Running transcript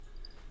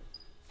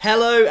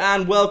Hello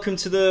and welcome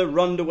to the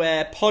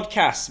Runderwear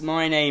podcast.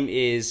 My name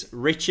is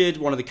Richard,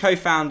 one of the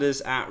co-founders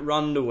at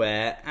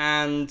Runderwear,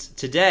 and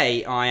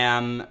today I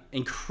am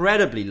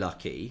incredibly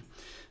lucky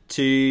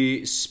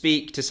to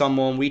speak to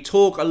someone we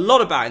talk a lot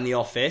about in the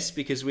office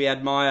because we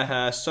admire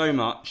her so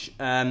much,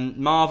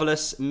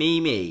 Marvellous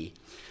Mimi.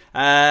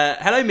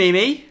 Hello,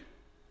 Mimi.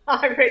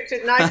 Hi,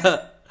 Richard. Nice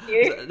to meet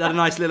you. Is that a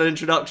nice little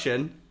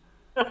introduction?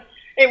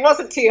 It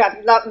wasn't too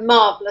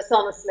marvellous,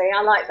 honestly.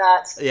 I like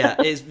that. Yeah,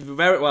 it's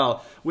very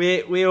well.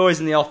 We're always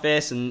in the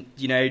office, and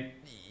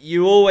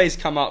you always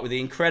come up with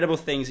the incredible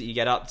things that you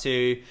get up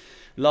to.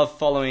 Love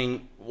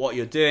following what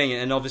you're doing,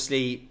 and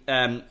obviously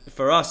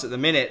for us at the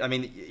minute, I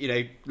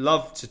mean,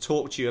 love to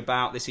talk to you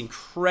about this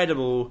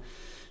incredible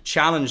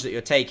challenge that you're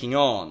taking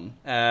on.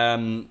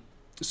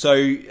 So,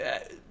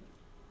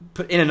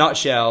 in a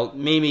nutshell,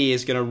 Mimi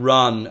is going to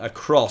run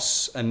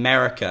across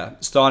America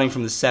starting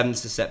from the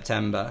 7th of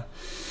September.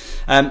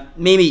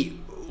 Mimi,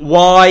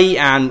 why?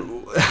 And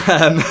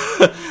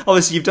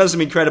obviously you've done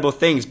some incredible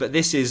things, but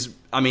this is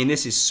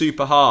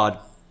super hard.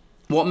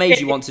 What made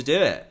you want to do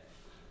it?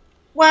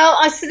 Well,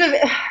 I think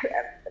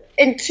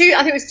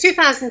it was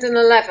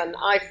 2011,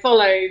 I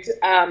followed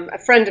a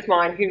friend of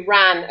mine who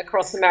ran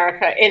across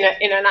America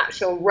in an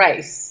actual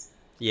race.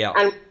 Yeah.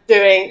 And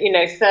doing,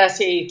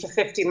 30 to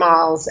 50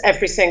 miles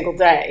every single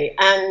day.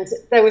 And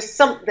there was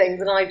something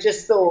that I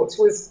just thought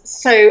was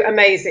so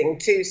amazing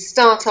to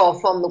start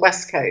off on the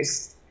West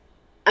Coast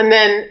and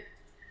then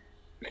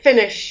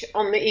finish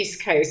on the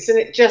East Coast. And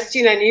it just,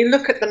 you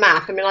look at the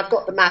map. I mean, I've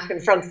got the map in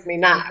front of me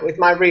now with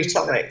my route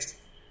on it.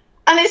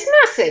 And it's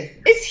massive.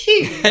 It's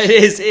huge.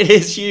 It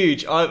is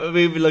huge.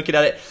 We've been looking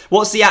at it.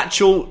 What's the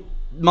actual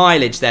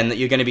mileage then that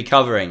you're going to be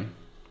covering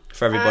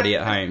for everybody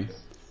at home?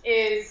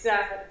 Is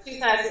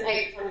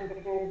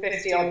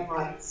 2,850 odd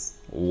miles.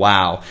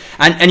 Wow.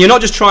 And you're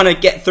not just trying to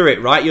get through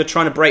it, right? You're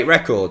trying to break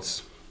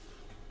records.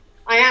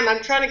 I am.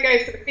 I'm trying to go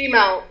for the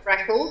female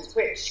record,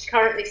 which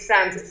currently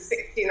stands at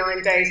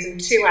 69 days and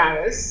 2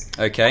 hours.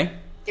 Okay.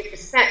 It was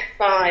set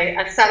by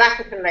a South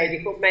African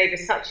lady called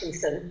Mavis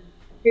Hutchinson,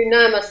 who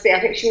now must be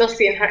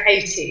in her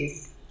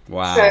 80s.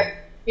 Wow. So,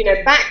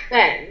 back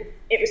then,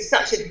 it was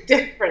such a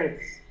different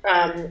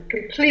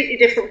completely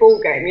different ball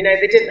game.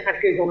 They didn't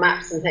have Google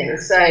Maps and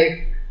things, so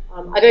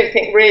I don't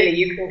think really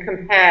you can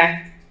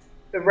compare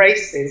the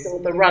races or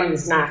the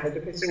runs now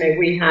because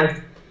we have,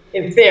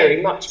 in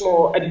theory, much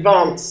more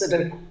advanced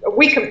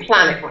we can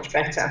plan it much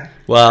better.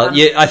 Well,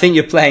 I think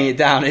you're playing it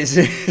down.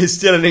 It's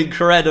still an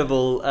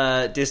incredible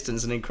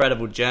distance, an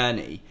incredible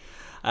journey.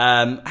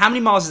 How many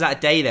miles is that a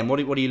day then? What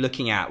are you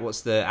looking at? What's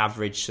the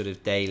average sort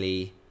of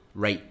daily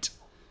rate?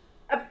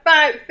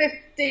 About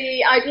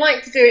 50. I'd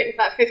like to do it in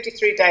about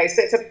 53 days,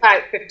 so it's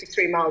about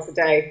 53 miles a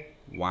day.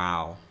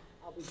 Wow.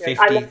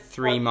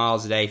 53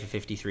 miles a day for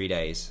 53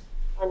 days.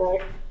 I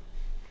know.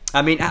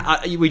 I mean,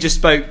 we just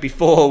spoke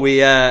before we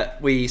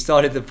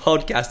started the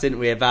podcast, didn't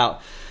we,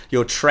 about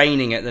your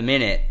training at the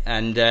minute,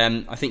 and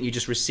I think you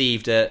just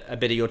received a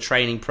bit of your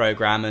training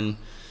program and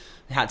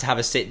had to have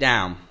a sit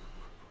down.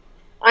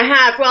 I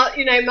have. Well,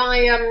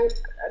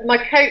 my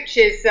coach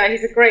is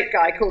he's a great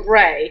guy called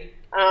Ray.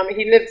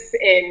 He lives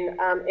in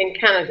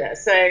Canada,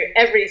 so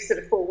every sort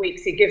of 4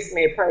 weeks he gives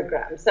me a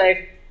program. So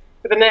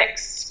for the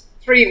next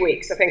 3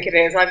 weeks, I think it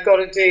is, I've got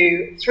to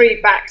do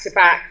 3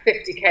 back-to-back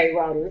 50k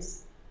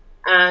runs,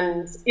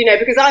 and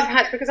because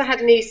I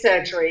had knee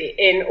surgery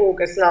in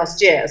August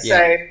last year, so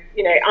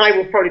I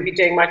will probably be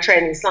doing my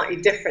training slightly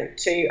different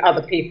to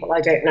other people.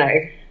 I don't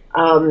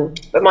know,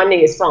 but my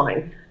knee is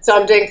fine. So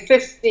I'm doing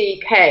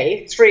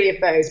 50k, 3 of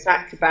those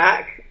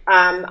back-to-back.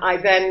 I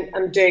then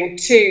am doing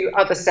 2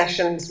 other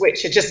sessions,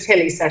 which are just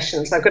hilly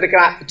sessions. So I've got to go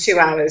out for 2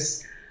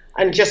 hours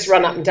and just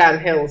run up and down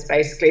hills,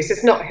 basically. So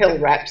it's not hill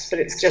reps, but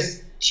it's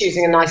just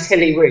choosing a nice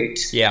hilly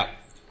route. Yeah.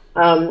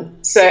 And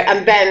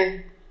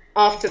then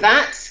after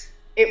that,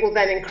 it will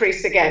then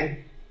increase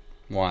again.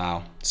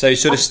 Wow. So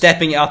sort of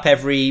stepping it up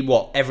every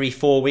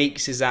 4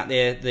 weeks? Is that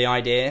the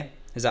idea?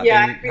 Is that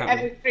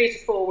every 3 to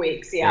 4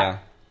 weeks? Yeah.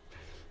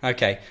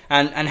 Okay,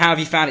 and how have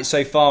you found it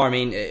so far? I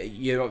mean,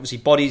 your obviously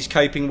body's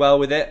coping well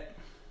with it.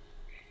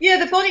 Yeah,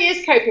 the body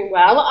is coping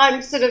well.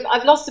 I've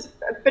lost a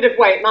bit of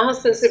weight. My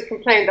husband sort of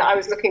complained that I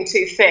was looking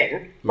too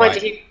thin. Mind you,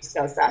 he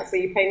does that, so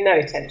you pay no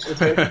attention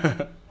to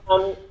him.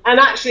 And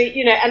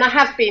actually, and I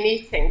have been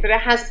eating, but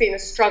it has been a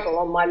struggle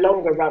on my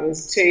longer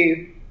runs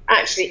to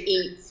actually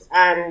eat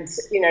and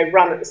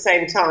run at the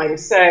same time.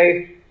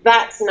 So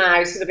that's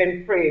now sort of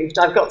improved.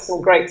 I've got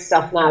some great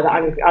stuff now that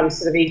I'm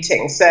sort of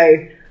eating.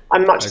 So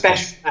I'm much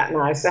better at that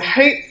now. So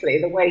hopefully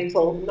the weight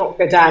will not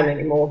go down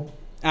anymore.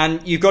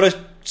 And you've got a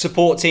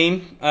support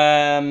team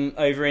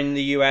over in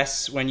the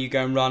US when you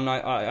go and run,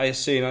 I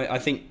assume. I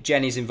think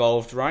Jenny's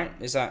involved, right?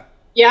 Is that?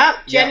 Yeah,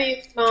 Jenny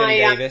is my... Jenny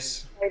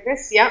Davis.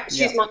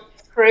 She's my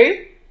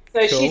crew.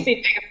 So she's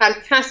been doing a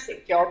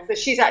fantastic job. So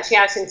she's actually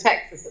out in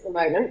Texas at the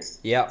moment.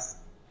 Yeah.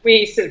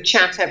 We sort of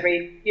chat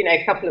every,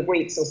 couple of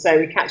weeks or so.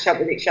 We catch up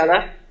with each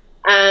other.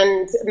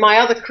 And my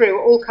other crew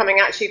are all coming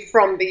actually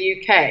from the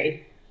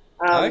UK.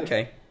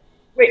 Okay.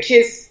 Which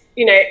is,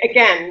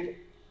 again,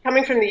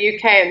 coming from the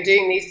UK and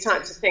doing these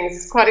types of things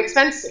is quite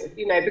expensive,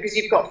 because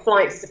you've got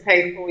flights to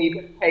pay for, you've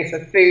got to pay for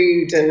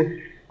food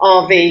and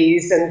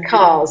RVs and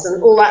cars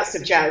and all that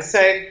sort of jazz. So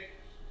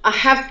I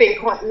have been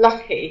quite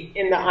lucky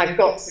in that I've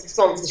got some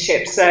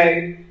sponsorship.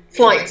 So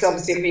flights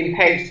obviously have been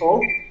paid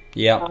for.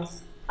 Yeah.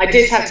 I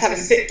did have to have a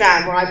sit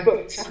down where I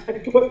booked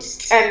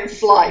 10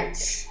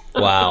 flights.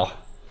 Wow.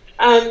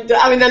 And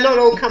I mean, they're not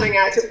all coming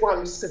out at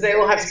once because they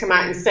all have to come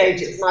out in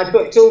stages. And I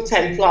booked all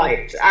 10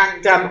 flights.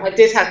 And I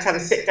did have to have a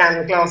sit down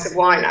with a glass of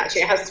wine,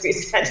 actually. It has to be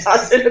said. I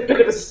was in a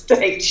bit of a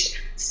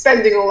stage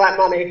spending all that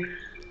money.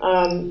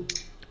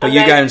 But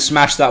you go and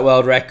smash that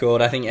world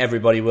record. I think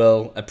everybody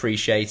will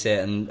appreciate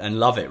it and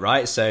love it,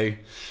 right? So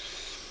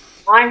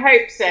I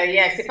hope so,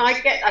 yes. If I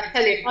get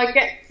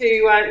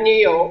to New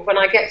York, when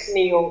I get to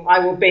New York, I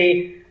will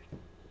be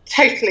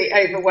totally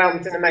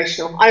overwhelmed and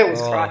emotional. I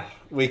always cry.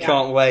 We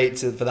can't wait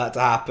for that to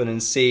happen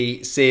and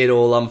see it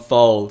all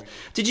unfold.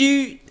 Did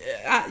you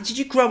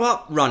grow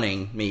up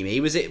running, Mimi?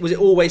 Was it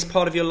always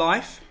part of your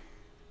life?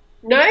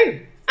 No,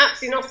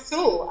 absolutely not at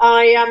all.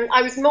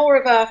 I was more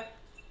of a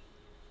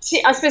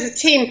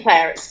team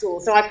player at school.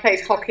 So I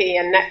played hockey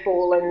and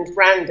netball and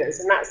rounders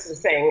and that sort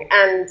of thing.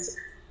 And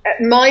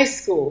at my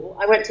school,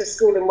 I went to a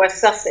school in West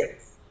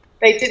Sussex.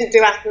 They didn't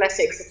do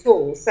athletics at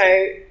all. So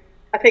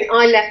I think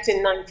I left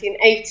in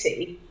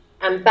 1980.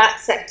 And that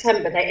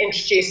September, they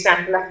introduced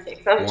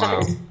athletics. Wow. Which I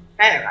think is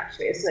fair,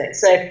 actually, isn't it?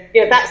 So,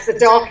 that's the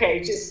dark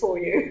ages for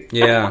you.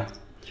 Yeah.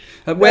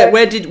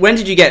 When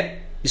did you get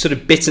sort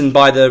of bitten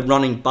by the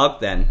running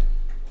bug then?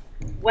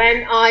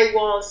 When I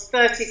was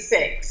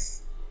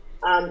 36.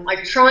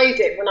 I tried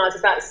it when I was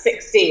about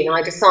 16.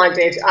 I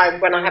decided,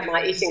 when I had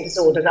my eating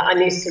disorder, that I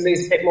needed to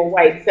lose a bit more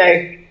weight. So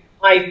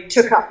I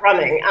took up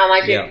running, and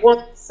I did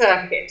one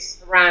circuit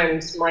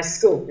around my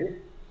school.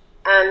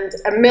 And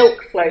a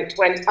milk float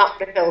went up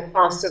the hill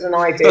faster than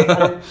I did.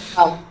 And,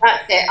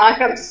 that's it. I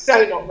am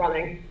so not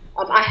running.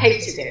 I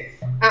hated it.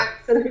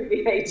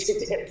 Absolutely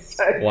hated it.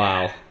 So,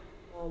 wow.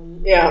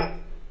 Yeah.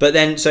 But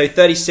then, so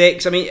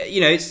 36. I mean,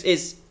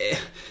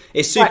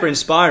 it's super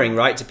inspiring,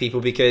 right, to people,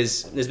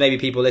 because there's maybe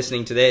people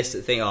listening to this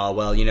that think, oh,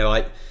 well,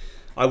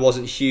 I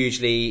wasn't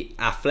hugely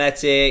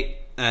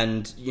athletic,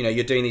 and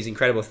you're doing these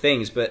incredible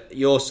things, but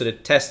you're sort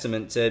of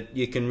testament to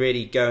you can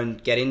really go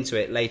and get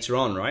into it later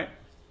on, right?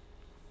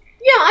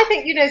 Yeah, I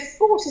think,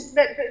 sport is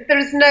that there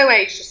is no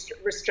age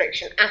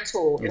restriction at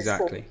all in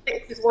exactly. sport. I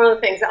think this is one of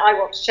the things that I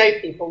want to show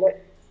people,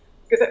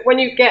 because when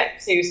you get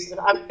to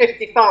I'm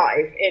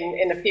 55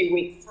 in a few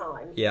weeks'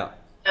 time. Yeah.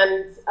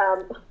 And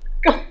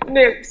God,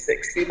 nearly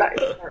 60. That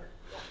is terrible.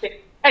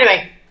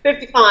 Anyway,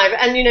 55,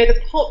 and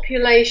the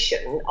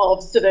population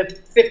of sort of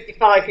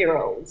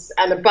 55-year-olds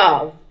and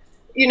above,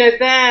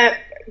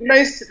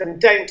 most of them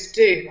don't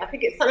do. I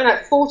think it's something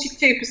like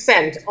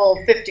 42%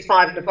 of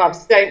 55 and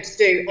above don't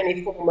do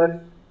any form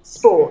of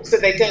sport, so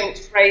they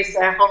don't raise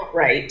their heart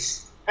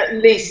rate at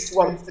least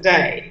once a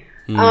day.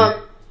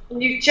 And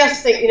you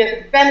just think,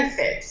 the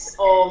benefits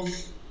of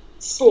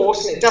sport,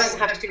 and it doesn't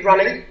have to be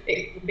running,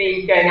 it can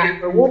be going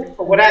out for a walk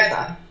or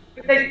whatever,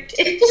 but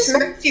it just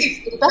makes you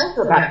feel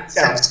better about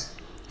yourself.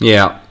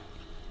 Yeah.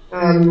 So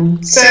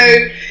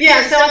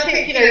I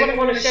think, what I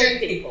want to show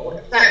people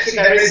is actually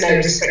there is no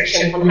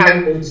restriction on how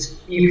good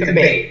you can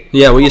be.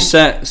 Yeah, well, you're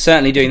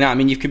certainly doing that. I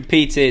mean, you've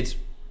competed,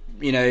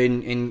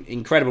 in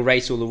incredible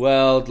races all the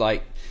world,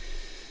 like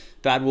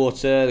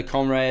Badwater, the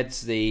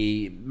Comrades,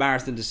 the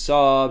Marathon des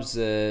Sables,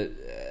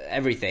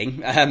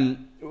 everything.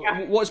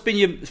 What's been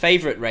your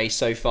favourite race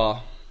so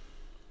far?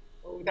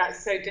 Oh,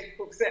 that's so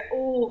difficult, because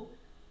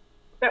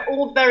they're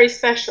all very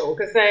special,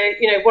 because they,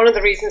 one of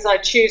the reasons I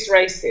choose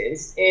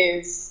races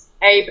is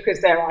because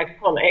they're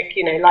iconic,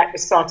 like the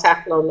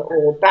Spartathlon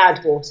or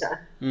Badwater,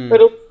 but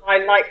also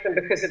I like them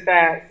because of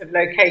their sort of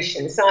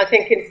location. So I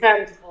think in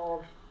terms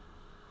of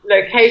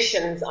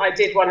locations, I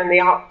did one in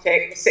the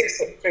Arctic,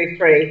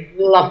 6.33,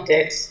 loved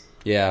it.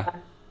 Yeah.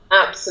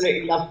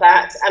 Absolutely loved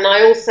that. And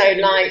I also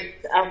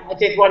liked, I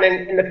did one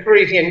in the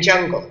Peruvian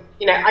jungle.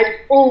 I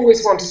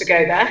always wanted to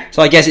go there.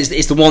 So I guess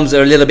it's the ones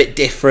that are a little bit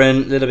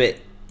different, a little bit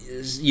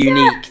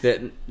unique,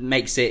 that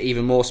makes it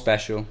even more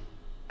special.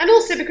 And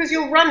also because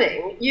you're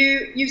running,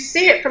 you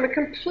see it from a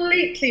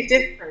completely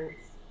different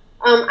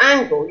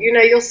angle.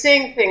 You're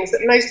seeing things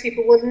that most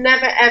people will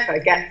never ever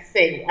get to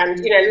see.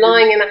 And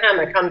lying in a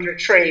hammock under a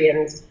tree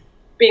and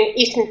being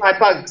eaten by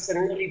bugs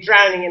and nearly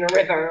drowning in a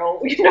river,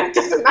 or it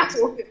doesn't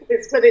matter what it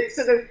is, but it's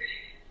sort of,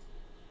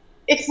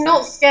 it's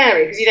not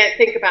scary because you don't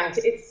think about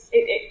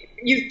it.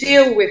 You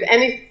deal with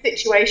any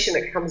situation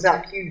that comes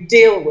up, you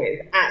deal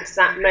with at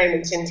that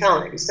moment in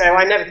time. So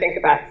I never think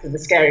about the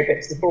scary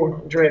bits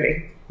beforehand,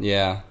 really.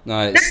 Yeah, no,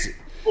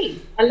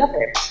 I love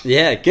it.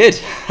 Yeah, good.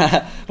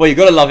 Well, you've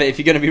got to love it if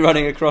you're going to be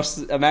running across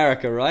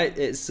America, right?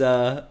 It's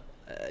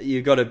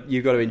you've got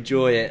to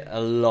enjoy it a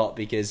lot,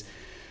 because,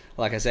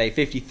 like I say,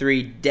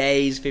 53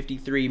 days,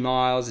 53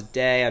 miles a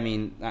day. I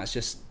mean,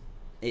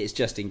 it's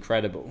just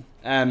incredible.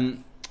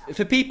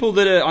 For people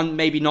that are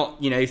maybe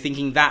not,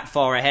 thinking that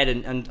far ahead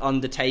and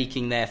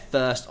undertaking their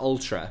first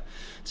ultra,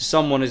 to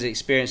someone as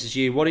experienced as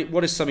you,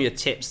 what are some of your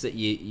tips that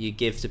you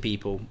give to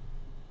people?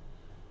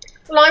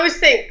 Well, I always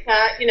think,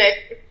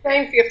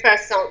 going for your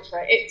first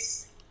ultra,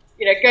 it's,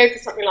 go for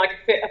something like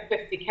a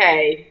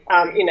 50K.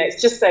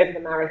 It's just over the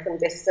marathon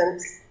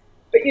distance.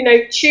 But,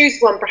 choose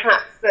one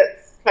perhaps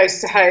that's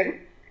close to home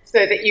so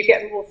that you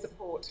get more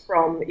support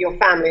from your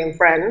family and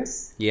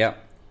friends. Yeah.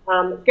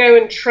 Go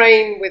and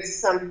train with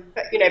some,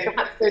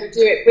 perhaps go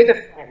do it with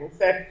a friend.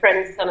 So if a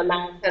friend's done a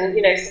marathon,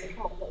 say,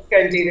 come on, let's go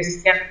and do this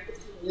together.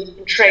 You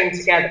can train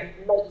together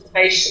for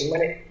motivation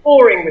when it's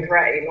pouring with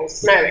rain or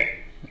snowing.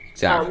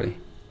 Exactly.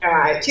 All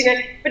right,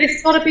 but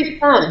it's got to be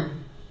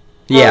fun.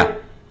 Yeah.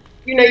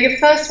 Your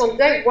first one,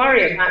 don't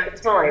worry about the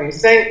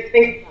times. Don't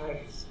think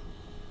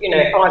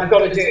about, I've got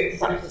to do it at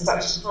such and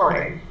such a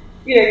time.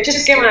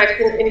 Just go out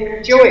and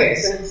enjoy it.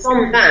 And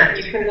from that,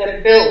 you can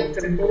then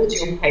build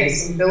your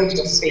pace and build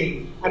your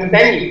speed. And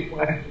then you can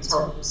work the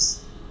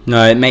times.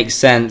 No, it makes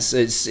sense.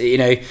 It's,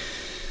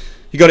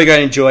 you've got to go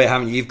and enjoy it,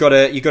 haven't you? You've got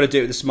to do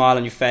it with a smile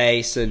on your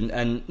face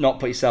and not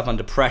put yourself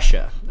under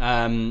pressure.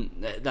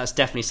 That's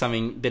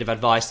definitely bit of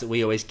advice that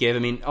we always give. I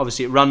mean,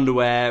 obviously at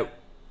Runderwear,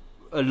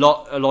 a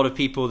lot of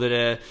people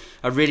that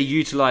are really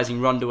utilising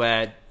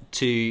Runderwear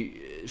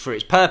for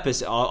its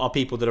purpose are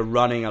people that are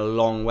running a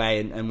long way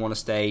and want to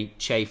stay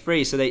chafe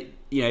free. So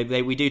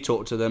we do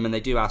talk to them and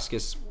they do ask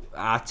us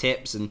our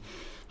tips. And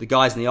the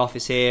guys in the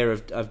office here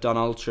have done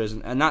ultras,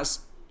 and that's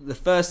the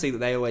first thing that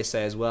they always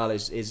say as well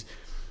is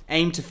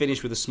aim to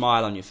finish with a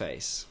smile on your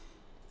face.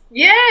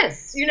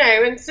 Yes,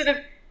 and sort of,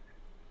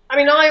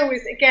 I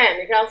always,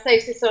 again, I'll say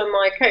to some of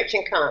my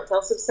coaching clients,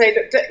 I'll sort of say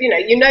that, that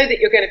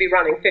you're going to be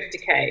running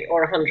 50K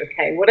or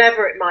 100K,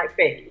 whatever it might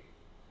be.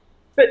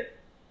 But,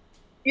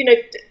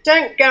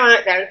 don't go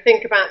out there and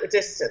think about the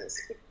distance.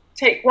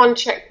 Take one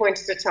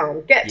checkpoint at a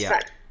time. Get to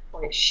that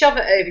point, shove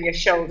it over your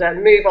shoulder,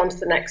 and move on to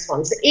the next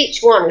one. So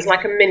each one is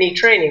like a mini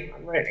training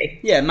run, really.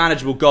 Yeah,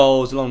 manageable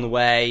goals along the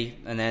way,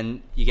 and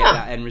then you get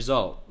that end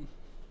result.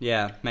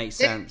 Yeah, makes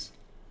sense.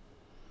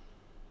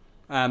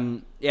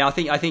 I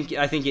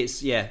think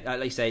it's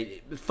like you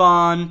say,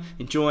 fun,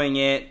 enjoying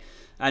it,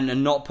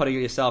 and not putting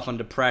yourself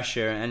under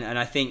pressure. And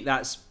I think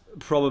that's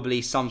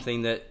probably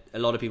something that a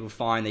lot of people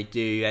find they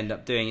do end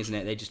up doing, isn't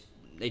it?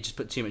 They just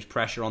put too much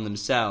pressure on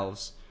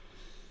themselves.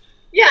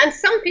 Yeah, and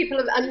some people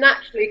are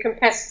naturally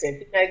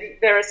competitive.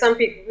 There are some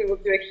people who will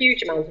do a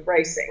huge amount of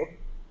racing,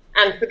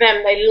 and for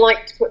them, they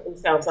like to put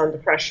themselves under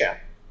pressure.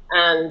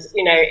 And,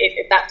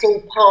 that's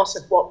all part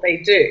of what they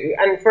do.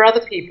 And for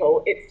other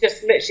people, it's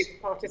just literally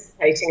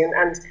participating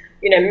and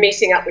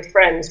meeting up with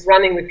friends,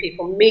 running with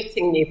people,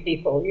 meeting new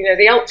people.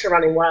 The ultra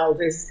running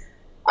world is,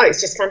 it's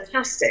just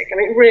fantastic.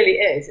 It really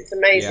is. It's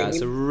amazing. Yeah,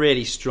 it's a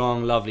really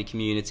strong, lovely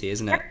community,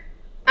 isn't it?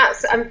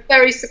 I'm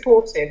very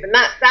supportive. And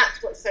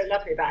that's what's so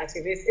lovely about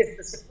it is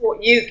the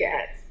support you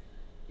get.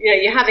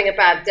 You're having a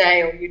bad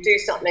day or you do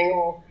something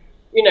or,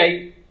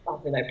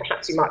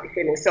 perhaps you might be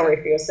feeling sorry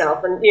for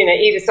yourself, and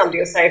either somebody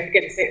will say, "For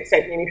goodness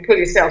sake, you need to pull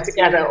yourself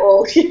together,"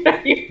 or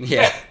get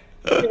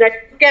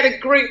a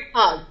group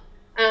hug,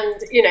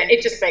 and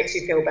it just makes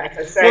you feel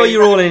better. So, well,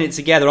 you're all in it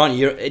together, aren't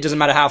you? It doesn't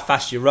matter how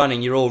fast you're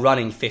running; you're all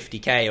running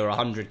 50K or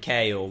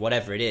 100K or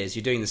whatever it is.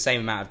 You're doing the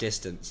same amount of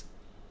distance.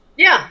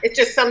 Yeah, it's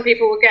just some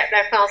people will get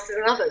there faster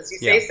than others. You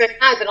see, so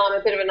now that I'm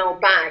a bit of an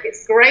old bag,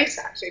 it's great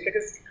actually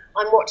because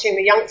I'm watching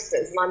the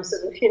youngsters and I'm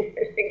sort of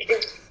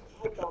thinking,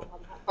 "Oh God,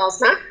 I'm that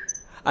fast now."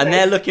 And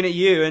they're looking at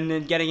you and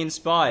then getting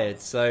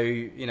inspired.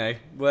 So,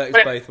 works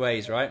both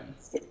ways, right?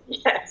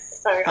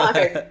 Yes. So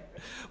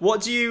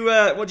What do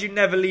you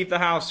never leave the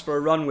house for a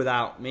run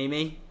without,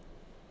 Mimi?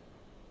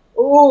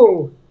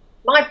 Ooh,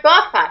 my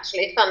buff,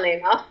 actually, funnily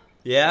enough.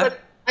 Yeah? But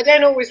I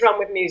don't always run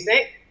with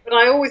music, but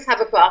I always have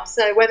a buff.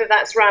 So whether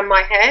that's around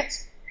my head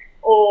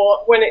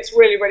or when it's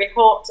really, really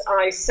hot,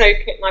 I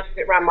soak it and I put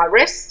it around my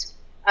wrist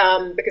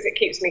because it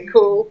keeps me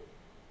cool.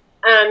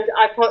 And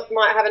I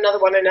might have another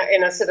one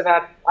in a sort of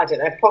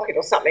pocket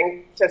or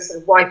something to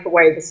sort of wipe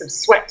away the sort of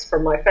sweat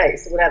from my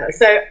face or whatever.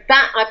 So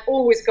that I've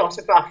always got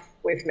a buff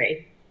with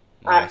me,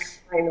 nice.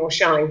 Rain or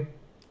shine.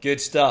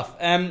 Good stuff.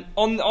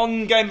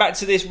 On going back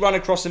to this run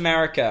across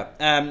America,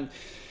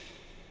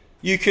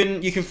 you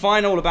can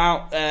find all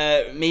about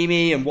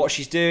Mimi and what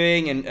she's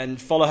doing and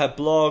follow her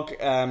blog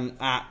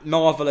at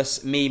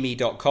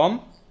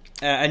marvellousmimi.com.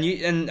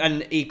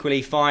 And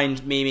equally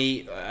find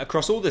Mimi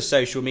across all the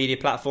social media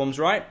platforms,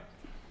 right?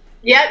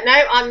 Yeah, no,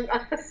 I'm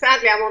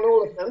on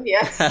all of them.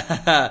 Yes.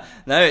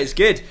 No, it's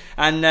good.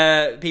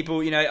 And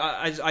people,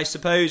 I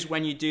suppose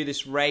when you do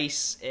this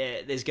race,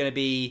 there's going to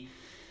be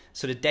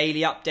sort of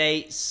daily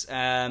updates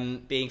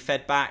being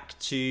fed back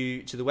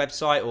to the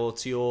website or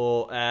to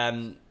your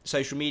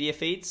social media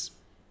feeds.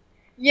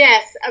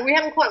 Yes, we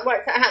haven't quite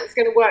worked out how it's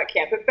going to work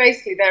yet, but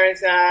basically there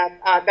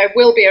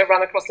will be a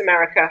Run Across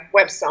America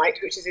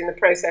website, which is in the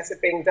process of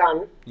being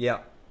done. Yeah.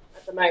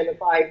 At the moment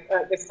by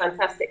this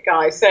fantastic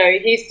guy. So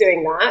he's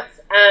doing that,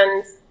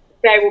 and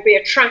there will be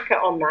a tracker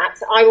on that.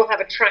 So I will have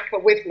a tracker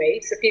with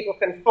me so people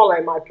can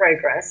follow my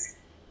progress.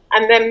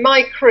 And then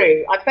my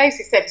crew, I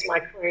basically said to my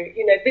crew,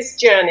 you know, this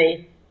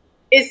journey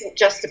isn't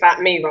just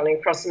about me running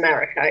across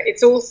America.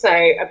 It's also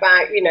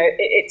about, you know,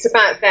 it's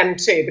about them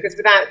too, because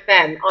without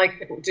them, I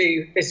couldn't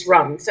do this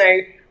run. So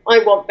I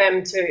want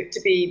them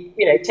to be,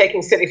 you know,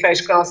 taking silly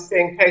photographs,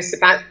 doing posts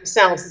about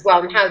themselves as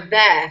well, and how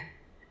they're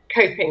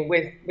coping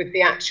with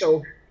the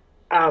actual,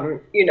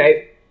 you know,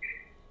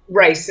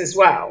 race as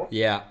well.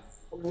 Yeah.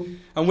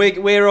 And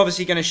we're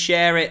obviously going to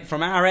share it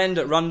from our end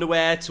at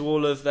Runderwear to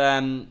all of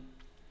our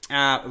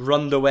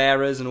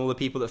Runderwearers and all the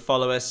people that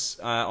follow us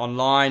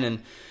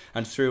online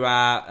and through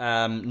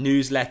our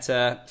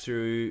newsletter,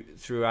 through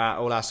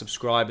all our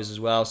subscribers as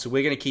well. So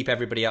we're going to keep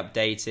everybody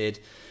updated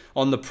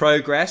on the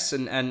progress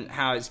and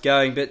how it's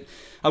going. But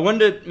I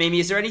wonder, Mimi,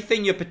 is there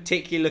anything you're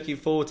particularly looking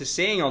forward to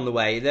seeing on the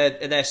way?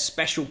 Are there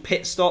special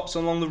pit stops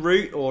along the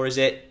route, or is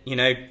it, you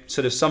know,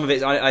 sort of some of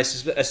it, I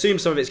assume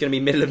some of it's going to be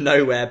middle of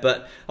nowhere,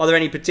 but are there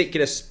any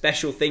particular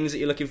special things that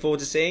you're looking forward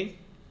to seeing?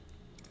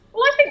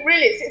 Well, I think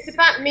really it's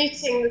about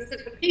meeting the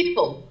sort of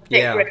people. I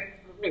think, yeah.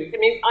 I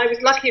mean, I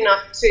was lucky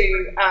enough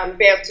to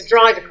be able to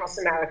drive across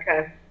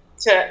America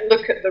to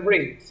look at the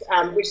route,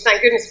 which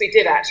thank goodness we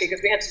did actually,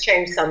 because we had to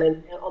change some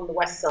on the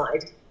west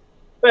side.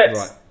 But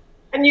right.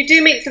 And you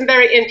do meet some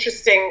very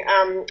interesting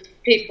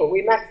people.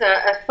 We met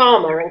a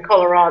farmer in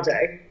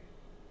Colorado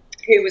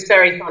who was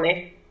very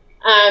funny,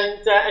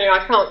 and anyway,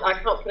 I can't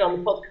put on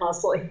the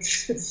podcast what he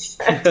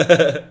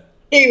said.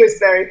 He was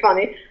very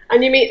funny,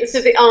 and you meet the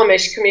sort of the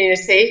Amish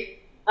community.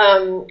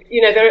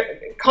 You know,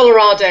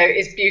 Colorado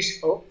is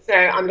beautiful, so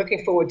I'm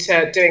looking forward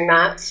to doing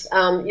that.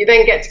 You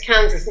then get to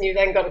Kansas, and you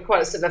then got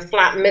quite a sort of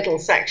flat middle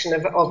section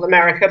of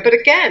America. But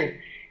again,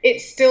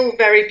 it's still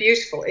very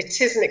beautiful.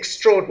 It is an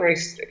extraordinary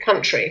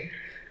country.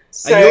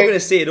 So, and you're going to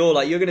see it all.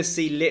 Like, you're going to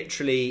see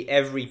literally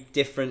every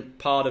different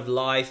part of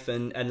life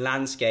and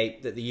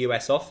landscape that the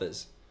US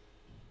offers.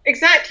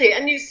 Exactly,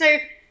 and you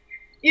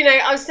know,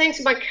 I was saying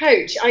to my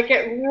coach, I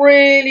get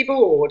really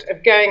bored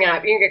of going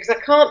out, because I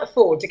can't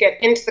afford to get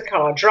into the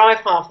car, drive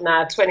half an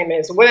hour, 20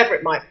 minutes, or whatever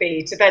it might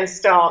be, to then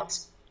start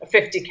a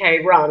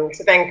 50k run,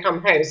 to then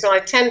come home. So I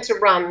tend to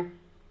run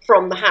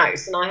from the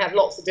house, and I have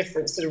lots of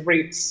different sort of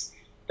routes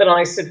that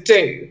I sort of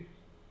do.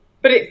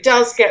 But it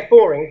does get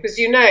boring, because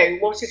you know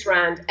what is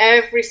round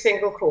every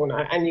single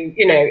corner, and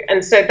you know,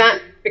 and so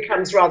that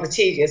becomes rather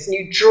tedious, and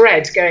you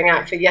dread going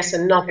out for yet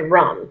another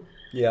run.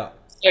 Yeah.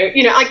 So,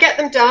 you know, I get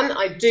them done,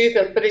 I do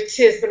them, but it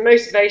is, the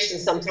motivation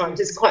sometimes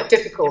is quite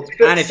difficult.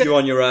 But and if you're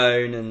on your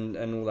own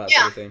and all that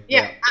sort of thing.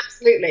 Yeah,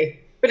 absolutely.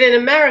 But in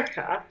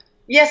America,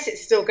 yes,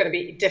 it's still going to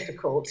be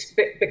difficult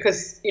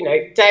because, you know,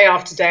 day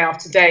after day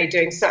after day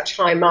doing such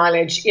high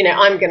mileage, you know,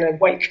 I'm going to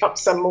wake up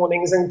some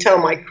mornings and tell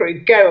my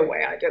crew, go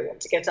away, I don't want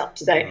to get up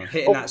today.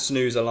 Hitting that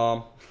snooze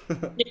alarm.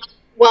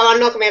 Well, I'm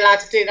not going to be allowed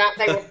to do that.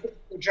 They will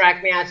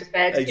drag me out of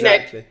bed.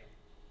 Exactly. You know,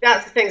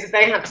 that's the things that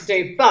they have to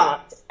do.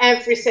 But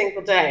every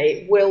single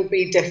day will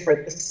be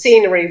different. The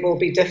scenery will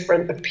be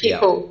different. The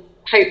people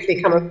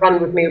hopefully come and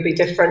run with me will be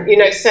different. You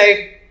know, so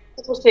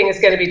everything is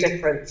going to be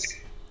different.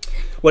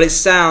 Well, it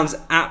sounds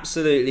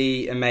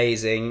absolutely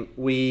amazing.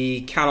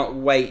 We cannot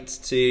wait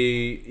to,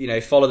 you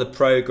know, follow the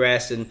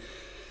progress and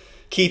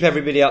keep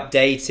everybody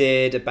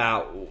updated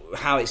about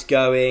how it's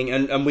going.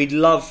 And we'd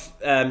love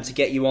to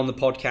get you on the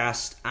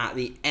podcast at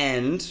the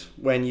end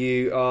when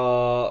you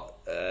are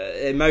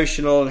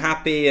emotional and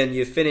happy and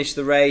you've finished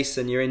the race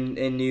and you're in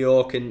New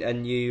York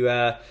and you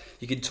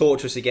can talk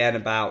to us again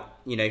about,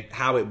 you know,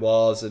 how it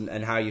was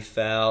and how you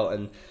felt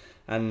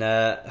and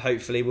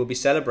hopefully we'll be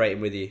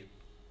celebrating with you.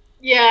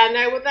 Yeah,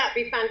 no, well, that'd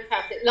be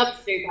fantastic. Love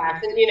to do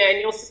that. And, you know,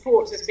 and your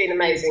support has been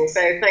amazing. So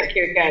thank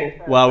you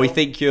again. Well, we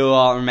think you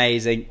are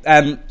amazing.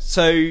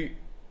 So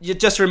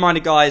just a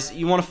reminder, guys,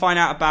 you want to find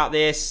out about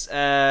this,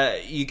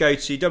 you go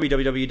to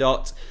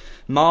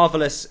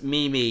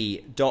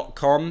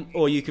www.marvellousmimi.com,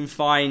 or you can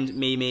find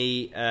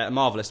Mimi,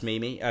 Marvellous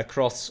Mimi,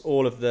 across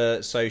all of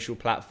the social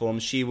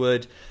platforms. She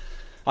would,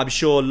 I'm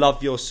sure,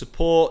 love your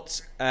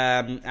support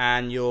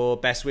and your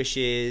best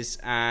wishes,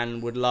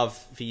 and would love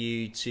for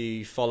you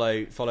to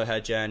follow her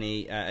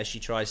journey as she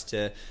tries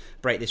to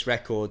break this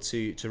record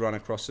to run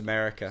across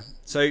America.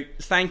 So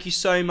thank you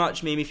so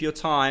much, Mimi, for your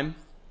time.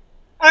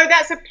 Oh,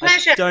 that's a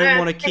pleasure. I don't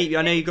want to keep you.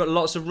 I know you've got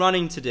lots of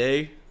running to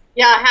do.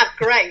 Yeah, I have.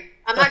 Great.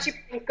 I'm actually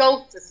playing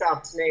golf this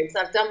afternoon,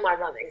 so I've done my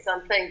running, so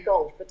I'm playing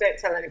golf, but don't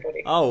tell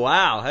anybody. Oh,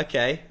 wow.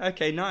 Okay,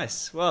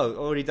 nice. Well,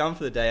 already done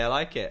for the day. I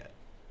like it.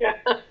 Yeah.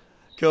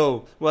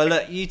 Cool. Well,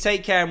 look, you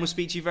take care and we'll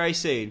speak to you very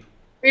soon.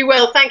 We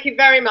will. Thank you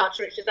very much,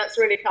 Richard. That's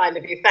really kind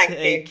of you. Thank you.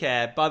 Take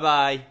care.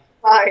 Bye-bye.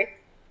 Bye.